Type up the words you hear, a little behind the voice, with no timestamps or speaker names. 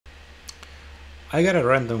I got a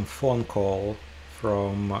random phone call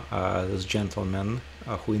from this gentleman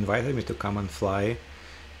who invited me to come and fly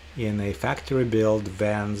in a factory-built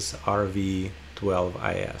Vans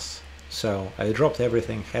RV-12is. So I dropped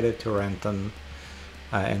everything, headed to Renton,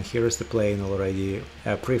 and here's the plane already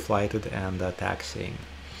pre-flighted and taxiing.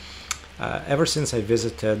 Ever since I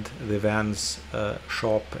visited the Vans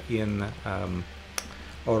shop in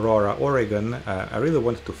Aurora, Oregon, I really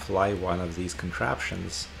wanted to fly one of these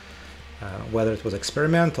contraptions. Whether it was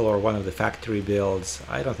experimental or one of the factory builds,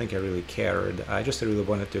 I don't think I really cared. I just really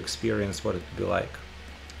wanted to experience what it would be like.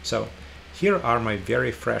 So here are my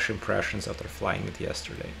very fresh impressions after flying it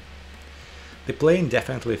yesterday. The plane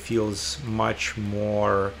definitely feels much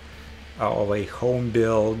more of a home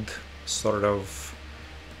build, sort of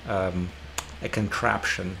a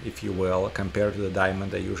contraption, if you will, compared to the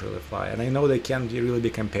Diamond I usually fly. And I know they can't really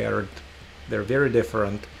be compared. They're very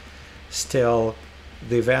different. Still,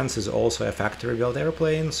 the Vans is also a factory-built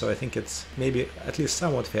airplane, so I think it's maybe at least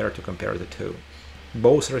somewhat fair to compare the two.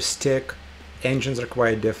 Both are stick, engines are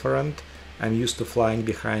quite different. I'm used to flying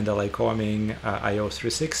behind a Lycoming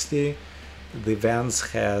IO360. The Vans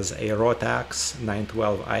has a Rotax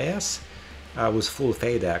 912is with full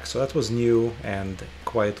FADEC, so that was new and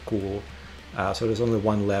quite cool. So there's only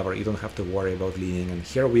one lever, you don't have to worry about leaning, and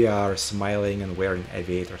here we are smiling and wearing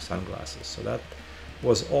aviator sunglasses. So that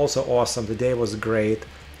was also awesome. The day was great,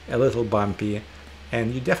 a little bumpy,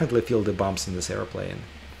 and you definitely feel the bumps in this airplane.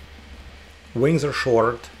 Wings are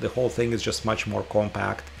short, the whole thing is just much more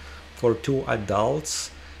compact. For two adults,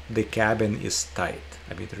 the cabin is tight.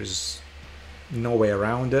 I mean, there's no way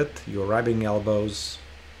around it. You're rubbing elbows,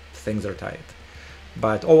 things are tight.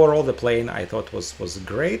 But overall, the plane I thought was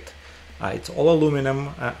great. It's all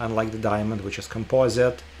aluminum, unlike the Diamond, which is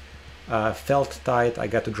composite. Felt tight, I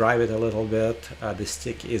got to drive it a little bit. The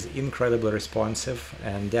stick is incredibly responsive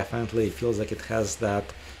and definitely feels like it has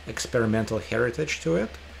that experimental heritage to it.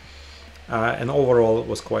 And overall it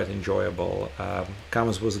was quite enjoyable.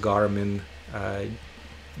 Comes with Garmin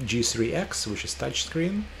G3X, which is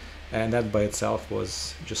touchscreen, and that by itself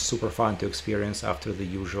was just super fun to experience after the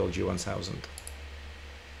usual G1000.